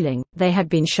revealing, they had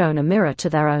been shown a mirror to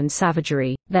their own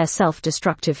savagery, their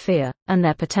self-destructive fear, and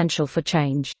their potential for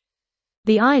change.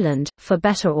 The island, for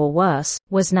better or worse,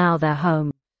 was now their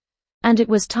home. And it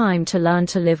was time to learn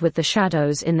to live with the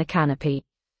shadows in the canopy.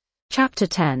 Chapter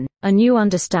 10, A New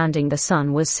Understanding. The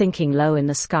sun was sinking low in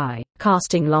the sky,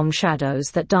 casting long shadows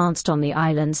that danced on the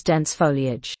island's dense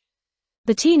foliage.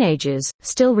 The teenagers,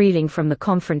 still reeling from the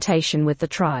confrontation with the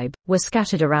tribe, were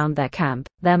scattered around their camp,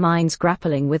 their minds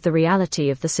grappling with the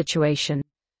reality of the situation.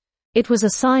 It was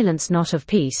a silence not of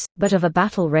peace, but of a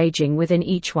battle raging within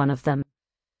each one of them.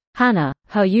 Hannah,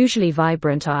 her usually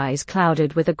vibrant eyes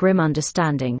clouded with a grim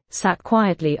understanding, sat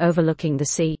quietly overlooking the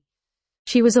sea.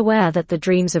 She was aware that the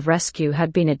dreams of rescue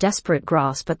had been a desperate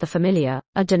grasp at the familiar,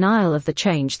 a denial of the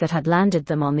change that had landed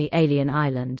them on the alien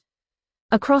island.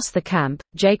 Across the camp,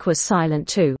 Jake was silent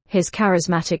too, his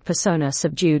charismatic persona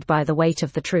subdued by the weight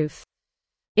of the truth.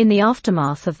 In the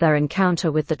aftermath of their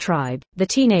encounter with the tribe, the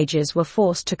teenagers were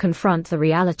forced to confront the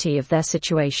reality of their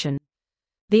situation.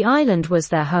 The island was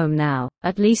their home now,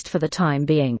 at least for the time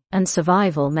being, and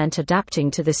survival meant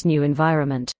adapting to this new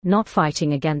environment, not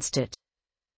fighting against it.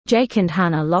 Jake and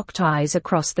Hannah locked eyes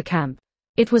across the camp.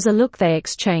 It was a look they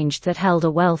exchanged that held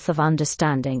a wealth of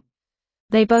understanding.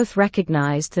 They both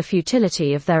recognized the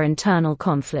futility of their internal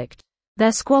conflict.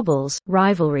 Their squabbles,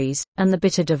 rivalries, and the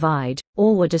bitter divide,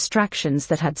 all were distractions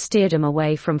that had steered them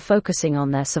away from focusing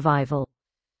on their survival.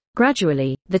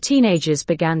 Gradually, the teenagers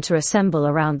began to assemble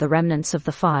around the remnants of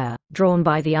the fire, drawn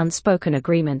by the unspoken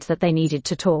agreement that they needed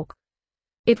to talk.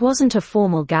 It wasn't a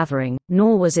formal gathering,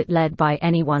 nor was it led by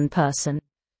any one person.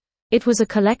 It was a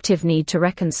collective need to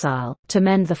reconcile, to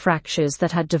mend the fractures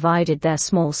that had divided their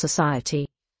small society.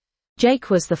 Jake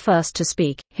was the first to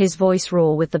speak, his voice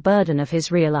raw with the burden of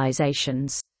his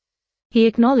realizations. He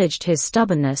acknowledged his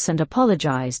stubbornness and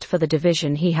apologized for the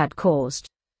division he had caused.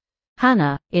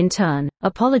 Hannah, in turn,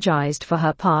 apologized for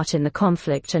her part in the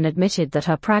conflict and admitted that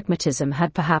her pragmatism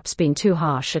had perhaps been too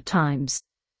harsh at times.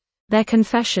 Their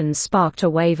confessions sparked a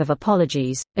wave of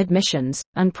apologies, admissions,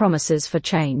 and promises for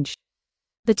change.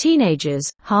 The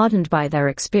teenagers, hardened by their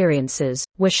experiences,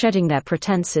 were shedding their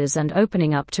pretenses and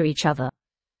opening up to each other.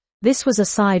 This was a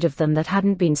side of them that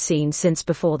hadn't been seen since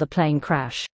before the plane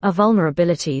crash, a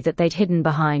vulnerability that they'd hidden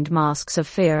behind masks of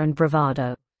fear and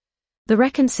bravado. The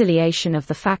reconciliation of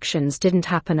the factions didn't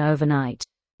happen overnight.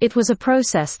 It was a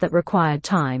process that required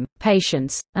time,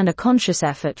 patience, and a conscious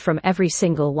effort from every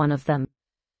single one of them.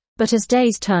 But as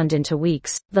days turned into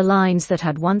weeks, the lines that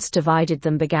had once divided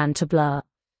them began to blur.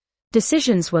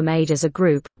 Decisions were made as a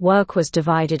group, work was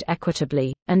divided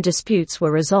equitably, and disputes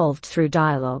were resolved through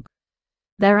dialogue.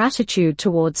 Their attitude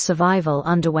towards survival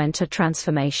underwent a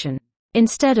transformation.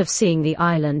 Instead of seeing the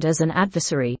island as an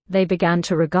adversary, they began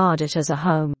to regard it as a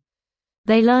home.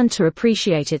 They learned to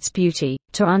appreciate its beauty,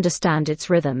 to understand its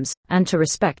rhythms, and to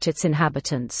respect its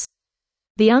inhabitants.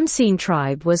 The unseen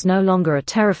tribe was no longer a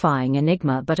terrifying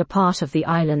enigma but a part of the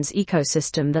island's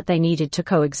ecosystem that they needed to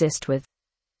coexist with.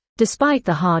 Despite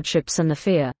the hardships and the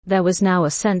fear, there was now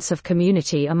a sense of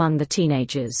community among the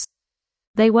teenagers.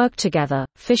 They worked together,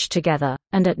 fished together,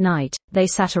 and at night, they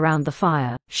sat around the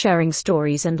fire, sharing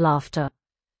stories and laughter.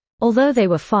 Although they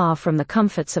were far from the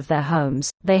comforts of their homes,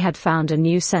 they had found a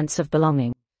new sense of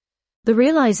belonging. The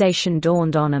realization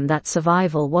dawned on them that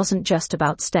survival wasn't just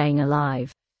about staying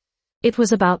alive. It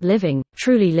was about living,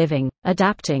 truly living,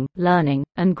 adapting, learning,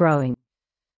 and growing.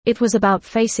 It was about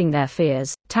facing their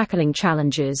fears, tackling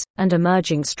challenges, and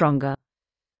emerging stronger.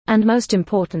 And most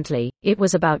importantly, it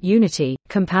was about unity,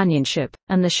 companionship,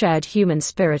 and the shared human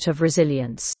spirit of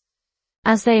resilience.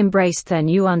 As they embraced their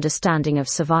new understanding of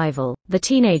survival, the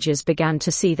teenagers began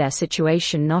to see their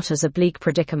situation not as a bleak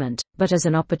predicament, but as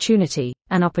an opportunity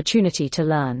to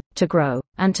learn, to grow,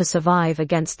 and to survive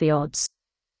against the odds.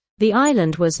 The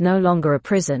island was no longer a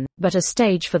prison, but a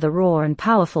stage for the raw and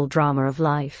powerful drama of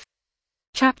life.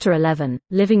 Chapter 11,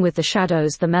 Living with the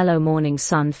Shadows. The mellow morning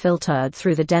sun filtered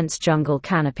through the dense jungle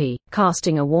canopy,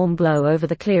 casting a warm glow over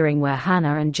the clearing where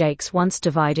Hannah and Jake's once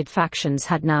divided factions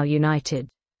had now united.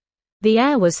 The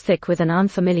air was thick with an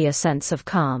unfamiliar sense of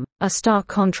calm, a stark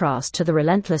contrast to the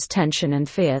relentless tension and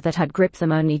fear that had gripped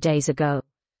them only days ago.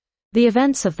 The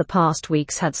events of the past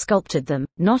weeks had sculpted them,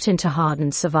 not into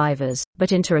hardened survivors,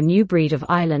 but into a new breed of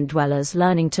island dwellers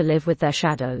learning to live with their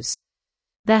shadows.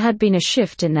 There had been a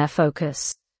shift in their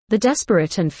focus. The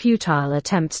desperate and futile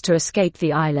attempts to escape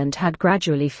the island had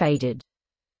gradually faded.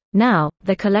 Now,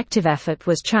 the collective effort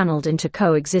was channeled into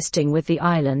coexisting with the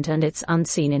island and its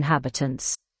unseen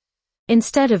inhabitants.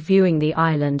 Instead of viewing the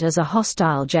island as a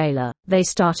hostile jailer, they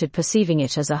started perceiving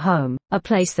it as a home, a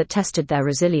place that tested their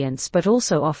resilience but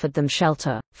also offered them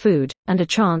shelter, food, and a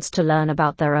chance to learn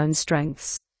about their own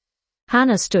strengths.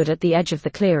 Hannah stood at the edge of the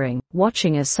clearing,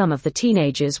 watching as some of the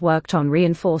teenagers worked on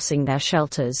reinforcing their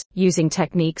shelters, using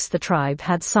techniques the tribe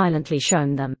had silently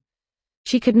shown them.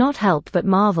 She could not help but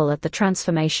marvel at the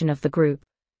transformation of the group.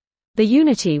 The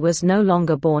unity was no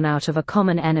longer born out of a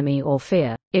common enemy or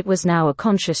fear, it was now a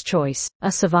conscious choice, a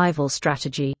survival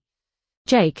strategy.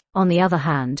 Jake, on the other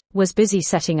hand, was busy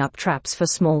setting up traps for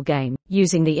small game,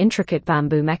 using the intricate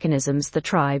bamboo mechanisms the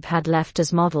tribe had left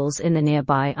as models in the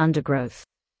nearby undergrowth.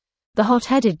 The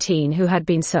hot-headed teen who had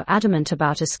been so adamant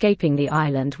about escaping the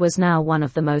island was now one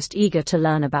of the most eager to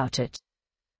learn about it.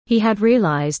 He had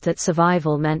realized that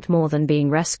survival meant more than being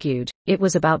rescued, it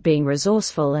was about being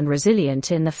resourceful and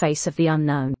resilient in the face of the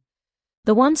unknown.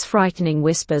 The once frightening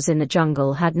whispers in the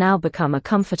jungle had now become a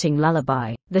comforting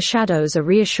lullaby, the shadows a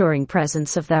reassuring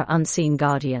presence of their unseen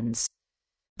guardians.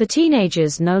 The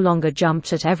teenagers no longer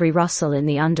jumped at every rustle in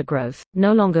the undergrowth,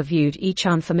 no longer viewed each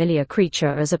unfamiliar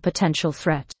creature as a potential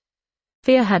threat.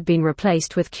 Fear had been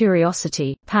replaced with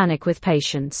curiosity, panic with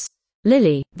patience.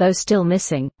 Lily, though still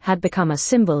missing, had become a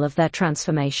symbol of their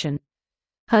transformation.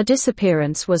 Her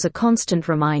disappearance was a constant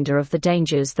reminder of the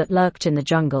dangers that lurked in the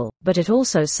jungle, but it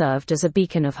also served as a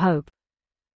beacon of hope.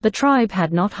 The tribe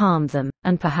had not harmed them,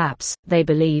 and perhaps, they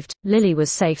believed, Lily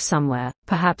was safe somewhere,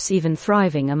 perhaps even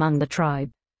thriving among the tribe.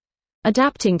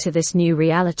 Adapting to this new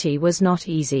reality was not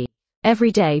easy.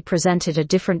 Every day presented a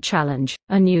different challenge,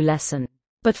 a new lesson.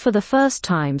 But for the first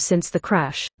time since the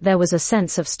crash, there was a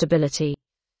sense of stability.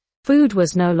 Food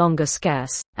was no longer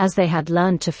scarce, as they had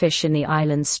learned to fish in the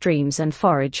island's streams and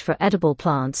forage for edible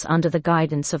plants under the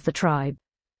guidance of the tribe.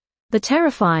 The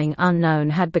terrifying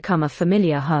unknown had become a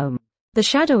familiar home. The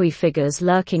shadowy figures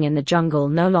lurking in the jungle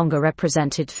no longer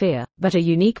represented fear, but a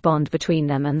unique bond between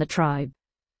them and the tribe.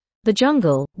 The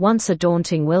jungle, once a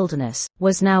daunting wilderness,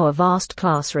 was now a vast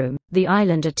classroom, the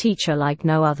island a teacher like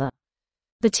no other.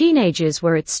 The teenagers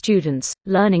were its students,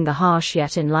 learning the harsh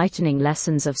yet enlightening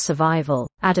lessons of survival,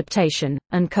 adaptation,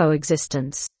 and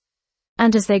coexistence.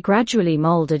 And as they gradually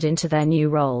molded into their new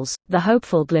roles, the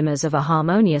hopeful glimmers of a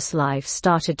harmonious life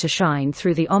started to shine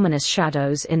through the ominous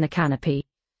shadows in the canopy.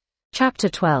 Chapter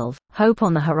 12, Hope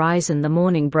on the Horizon. The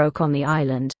morning broke on the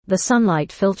island, the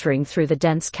sunlight filtering through the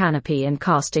dense canopy and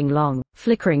casting long,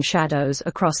 flickering shadows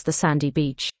across the sandy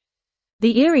beach.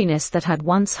 The eeriness that had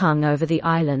once hung over the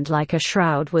island like a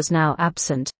shroud was now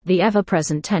absent, the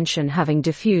ever-present tension having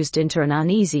diffused into an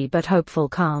uneasy but hopeful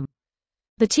calm.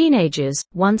 The teenagers,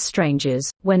 once strangers,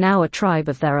 were now a tribe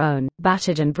of their own,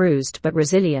 battered and bruised but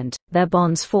resilient, their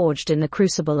bonds forged in the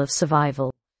crucible of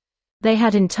survival. They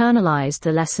had internalized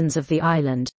the lessons of the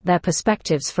island, their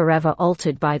perspectives forever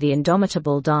altered by the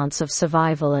indomitable dance of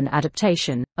survival and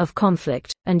adaptation, of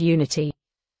conflict and unity.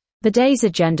 The day's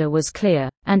agenda was clear,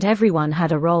 and everyone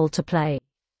had a role to play.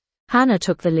 Hannah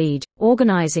took the lead,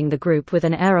 organizing the group with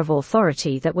an air of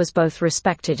authority that was both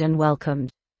respected and welcomed.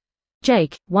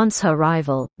 Jake, once her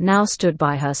rival, now stood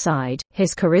by her side,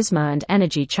 his charisma and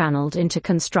energy channeled into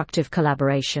constructive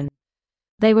collaboration.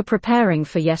 They were preparing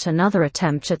for yet another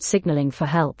attempt at signaling for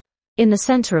help. In the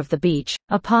center of the beach,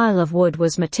 a pile of wood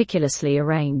was meticulously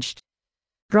arranged.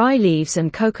 Dry leaves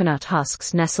and coconut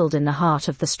husks nestled in the heart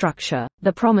of the structure,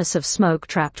 the promise of smoke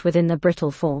trapped within the brittle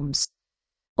forms.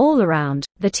 All around,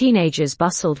 the teenagers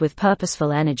bustled with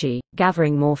purposeful energy,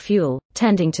 gathering more fuel,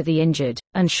 tending to the injured,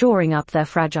 and shoring up their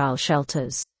fragile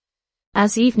shelters.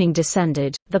 As evening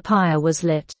descended, the pyre was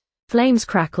lit. Flames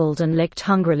crackled and licked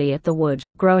hungrily at the wood,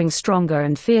 growing stronger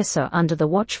and fiercer under the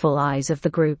watchful eyes of the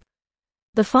group.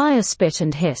 The fire spit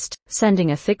and hissed,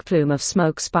 sending a thick plume of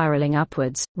smoke spiraling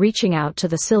upwards, reaching out to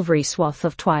the silvery swath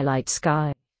of twilight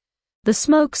sky. The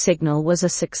smoke signal was a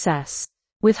success.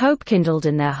 With hope kindled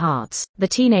in their hearts, the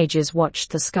teenagers watched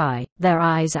the sky, their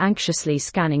eyes anxiously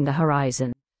scanning the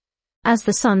horizon. As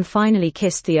the sun finally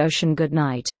kissed the ocean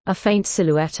goodnight, a faint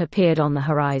silhouette appeared on the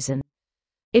horizon.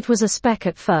 It was a speck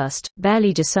at first,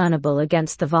 barely discernible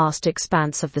against the vast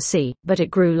expanse of the sea, but it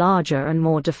grew larger and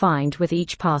more defined with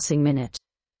each passing minute.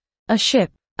 A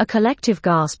ship. A collective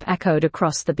gasp echoed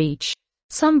across the beach.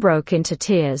 Some broke into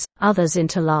tears, others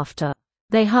into laughter.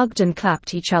 They hugged and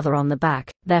clapped each other on the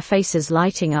back, their faces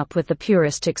lighting up with the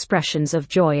purest expressions of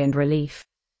joy and relief.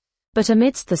 But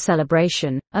amidst the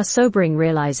celebration, a sobering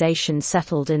realization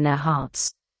settled in their hearts.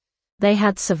 They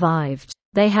had survived.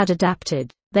 They had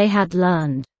adapted. They had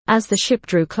learned. As the ship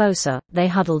drew closer, they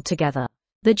huddled together.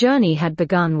 The journey had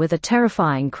begun with a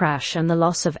terrifying crash and the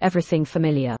loss of everything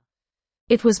familiar.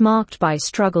 It was marked by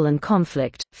struggle and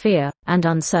conflict, fear, and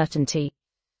uncertainty.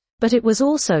 But it was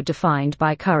also defined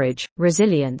by courage,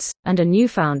 resilience, and a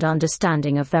newfound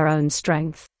understanding of their own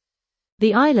strength.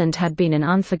 The island had been an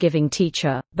unforgiving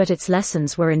teacher, but its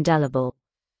lessons were indelible.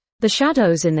 The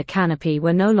shadows in the canopy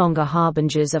were no longer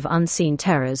harbingers of unseen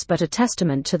terrors but a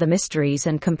testament to the mysteries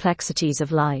and complexities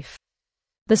of life.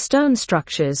 The stone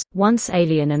structures, once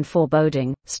alien and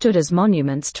foreboding, stood as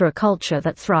monuments to a culture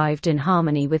that thrived in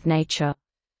harmony with nature.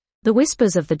 The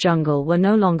whispers of the jungle were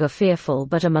no longer fearful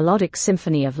but a melodic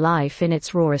symphony of life in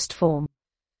its rawest form.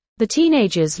 The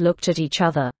teenagers looked at each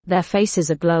other, their faces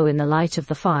aglow in the light of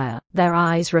the fire, their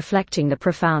eyes reflecting the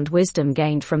profound wisdom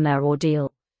gained from their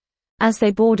ordeal. As they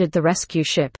boarded the rescue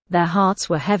ship, their hearts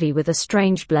were heavy with a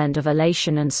strange blend of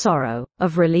elation and sorrow,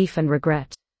 of relief and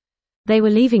regret. They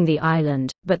were leaving the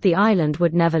island, but the island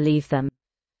would never leave them.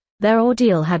 Their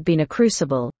ordeal had been a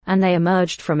crucible, and they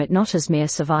emerged from it not as mere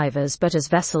survivors but as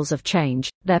vessels of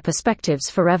change, their perspectives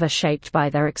forever shaped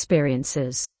by their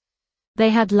experiences.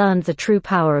 They had learned the true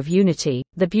power of unity,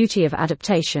 the beauty of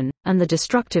adaptation, and the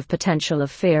destructive potential of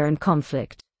fear and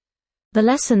conflict. The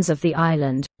lessons of the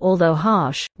island, although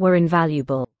harsh, were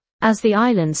invaluable. As the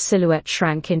island's silhouette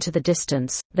shrank into the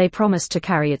distance, they promised to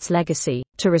carry its legacy,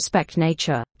 to respect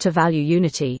nature, to value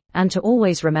unity, and to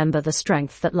always remember the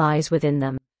strength that lies within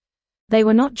them. They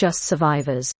were not just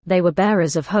survivors, they were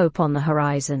bearers of hope on the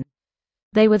horizon.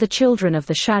 They were the children of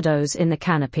the shadows in the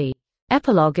canopy.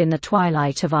 Epilogue. In the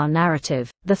twilight of our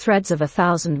narrative, the threads of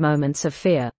 1,000 moments of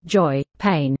fear, joy,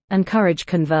 pain, and courage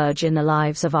converge in the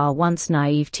lives of our once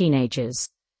naive teenagers.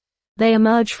 They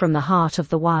emerge from the heart of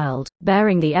the wild,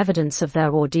 bearing the evidence of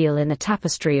their ordeal in the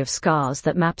tapestry of scars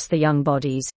that maps the young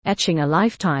bodies, etching a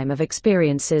lifetime of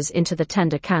experiences into the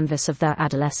tender canvas of their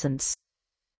adolescence.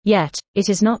 Yet, it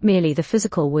is not merely the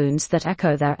physical wounds that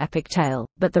echo their epic tale,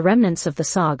 but the remnants of the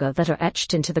saga that are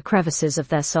etched into the crevices of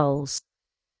their souls.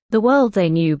 The world they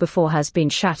knew before has been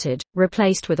shattered,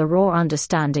 replaced with a raw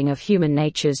understanding of human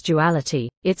nature's duality,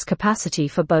 its capacity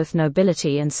for both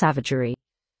nobility and savagery.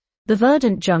 The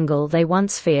verdant jungle they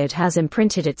once feared has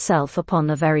imprinted itself upon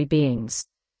their very beings.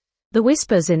 The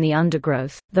whispers in the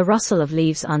undergrowth, the rustle of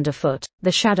leaves underfoot,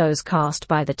 the shadows cast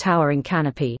by the towering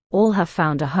canopy, all have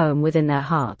found a home within their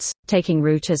hearts, taking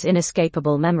root as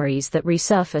inescapable memories that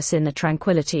resurface in the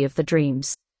tranquility of the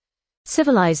dreams.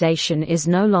 Civilization is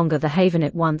no longer the haven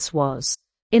it once was.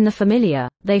 In the familiar,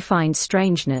 they find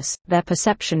strangeness, their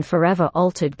perception forever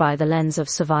altered by the lens of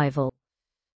survival.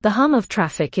 The hum of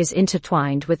traffic is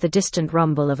intertwined with the distant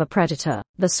rumble of a predator,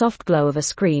 the soft glow of a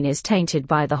screen is tainted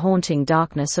by the haunting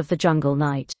darkness of the jungle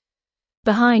night.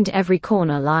 Behind every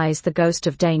corner lies the ghost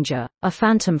of danger, a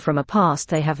phantom from a past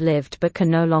they have lived but can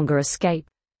no longer escape.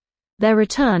 Their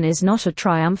return is not a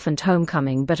triumphant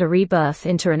homecoming but a rebirth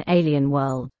into an alien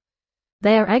world.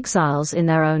 They are exiles in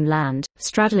their own land,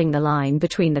 straddling the line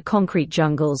between the concrete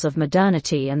jungles of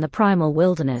modernity and the primal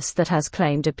wilderness that has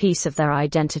claimed a piece of their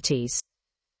identities.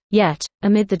 Yet,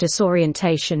 amid the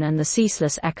disorientation and the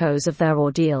ceaseless echoes of their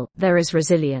ordeal, there is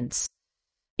resilience.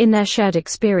 In their shared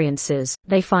experiences,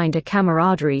 they find a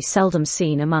camaraderie seldom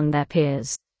seen among their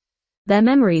peers. Their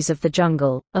memories of the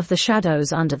jungle, of the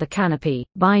shadows under the canopy,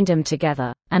 bind them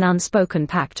together, an unspoken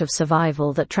pact of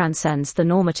survival that transcends the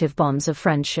normative bonds of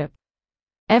friendship.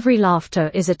 Every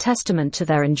laughter is a testament to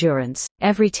their endurance,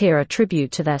 every tear a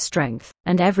tribute to their strength,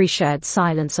 and every shared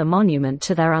silence a monument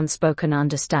to their unspoken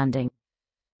understanding.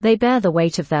 They bear the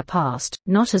weight of their past,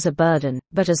 not as a burden,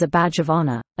 but as a badge of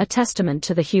honor, a testament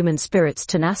to the human spirit's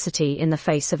tenacity in the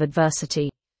face of adversity.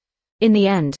 In the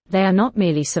end, they are not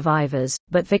merely survivors,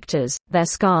 but victors, their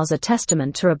scars a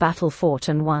testament to a battle fought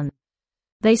and won.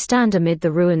 They stand amid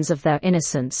the ruins of their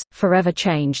innocence, forever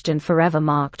changed and forever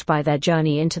marked by their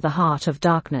journey into the heart of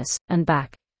darkness, and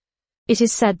back. It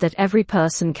is said that every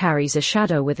person carries a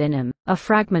shadow within him, a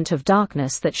fragment of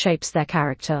darkness that shapes their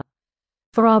character.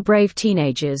 For our brave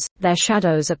teenagers, their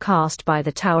shadows are cast by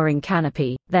the towering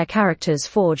canopy, their characters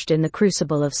forged in the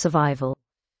crucible of survival.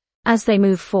 As they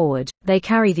move forward, they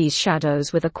carry these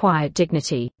shadows with a quiet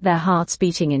dignity, their hearts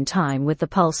beating in time with the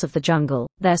pulse of the jungle,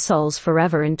 their souls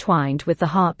forever entwined with the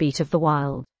heartbeat of the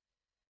wild.